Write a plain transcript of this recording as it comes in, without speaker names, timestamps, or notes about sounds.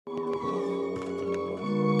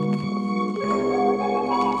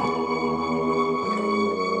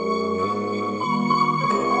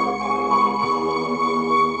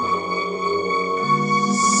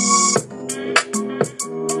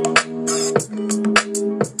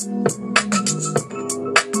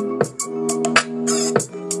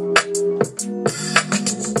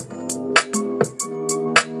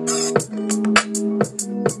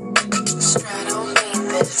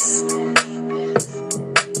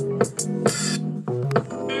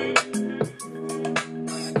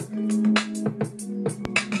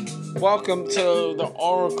Welcome to the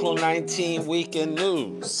oracle19 Weekend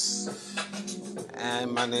News.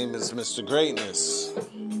 And my name is Mr. Greatness.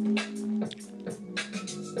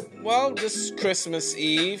 Well, this is Christmas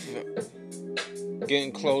Eve,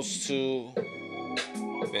 getting close to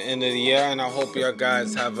the end of the year, and I hope you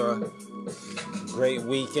guys have a great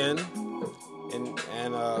weekend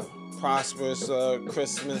and a prosperous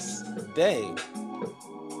Christmas day.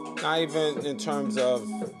 Not even in terms of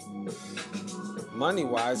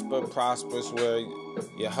money-wise, but prosperous where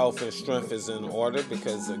your health and strength is in order,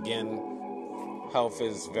 because again, health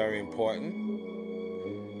is very important.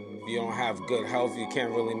 If you don't have good health, you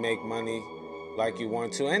can't really make money like you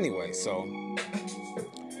want to anyway. So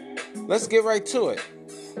let's get right to it.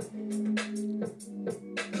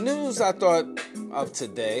 News I thought of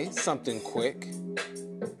today, something quick.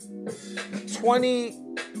 20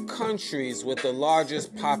 countries with the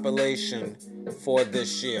largest population for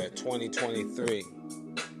this year, 2023.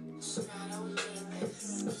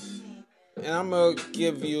 And I'm going to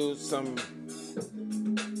give you some...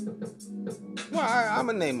 Well, I'm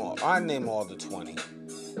going to name all. I name all the 20.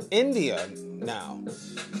 India now,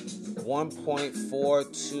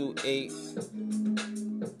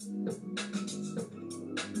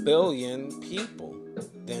 1.428 billion people.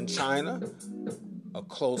 Then China, a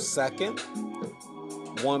close second,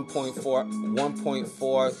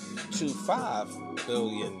 1.425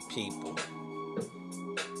 billion people.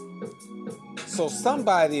 So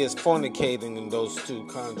somebody is fornicating in those two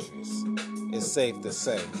countries, it's safe to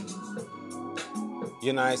say.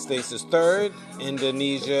 United States is third,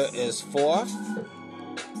 Indonesia is fourth,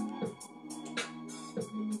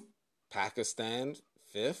 Pakistan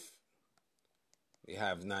fifth, we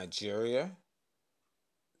have Nigeria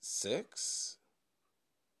sixth,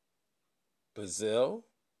 Brazil,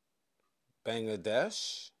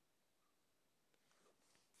 Bangladesh,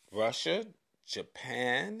 Russia,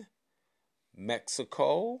 Japan,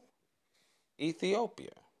 Mexico,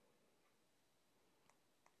 Ethiopia.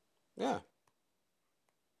 Yeah.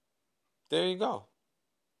 There you go.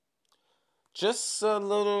 Just a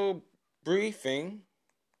little briefing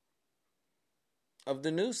of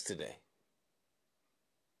the news today.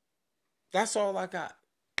 That's all I got.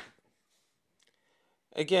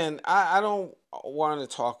 Again, I don't want to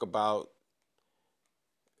talk about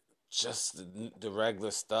just the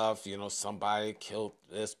regular stuff, somebody killed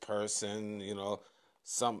this person,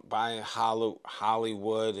 somebody in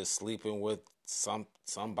Hollywood is sleeping with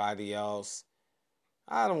somebody else.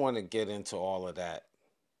 I don't want to get into all of that.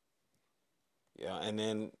 Yeah, and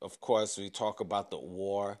then, of course, we talk about the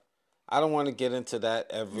war. I don't want to get into that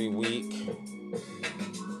every week,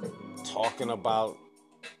 talking about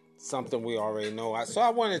something we already know. So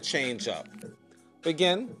I want to change up. But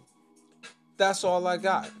again, that's all I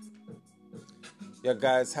got. You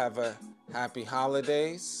guys have a happy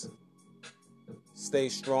holidays. Stay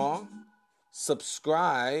strong.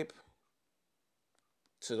 Subscribe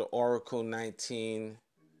to the oracle19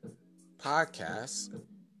 podcast.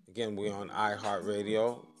 Again, we're on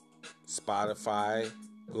iHeartRadio, Spotify,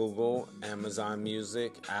 Google, Amazon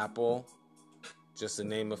Music, Apple, just to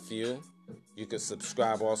name a few. You can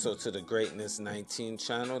subscribe also to the Greatness 19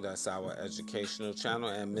 channel. That's our educational channel.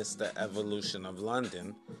 And Mr. Evolution of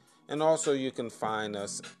London. And also you can find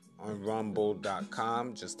us on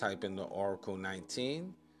rumble.com. Just type in the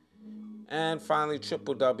oracle19. And finally,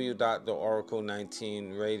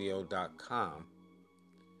 www.theoracle19radio.com.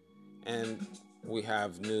 And we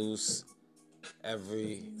have news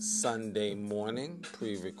every Sunday morning,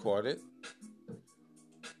 pre-recorded.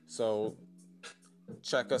 So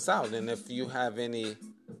check us out. And if you have any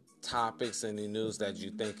topics, any news that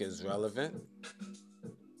you think is relevant,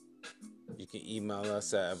 you can email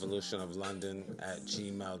us at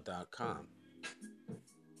evolutionoflondon@gmail.com.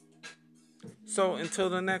 So until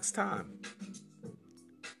the next time,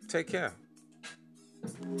 take care.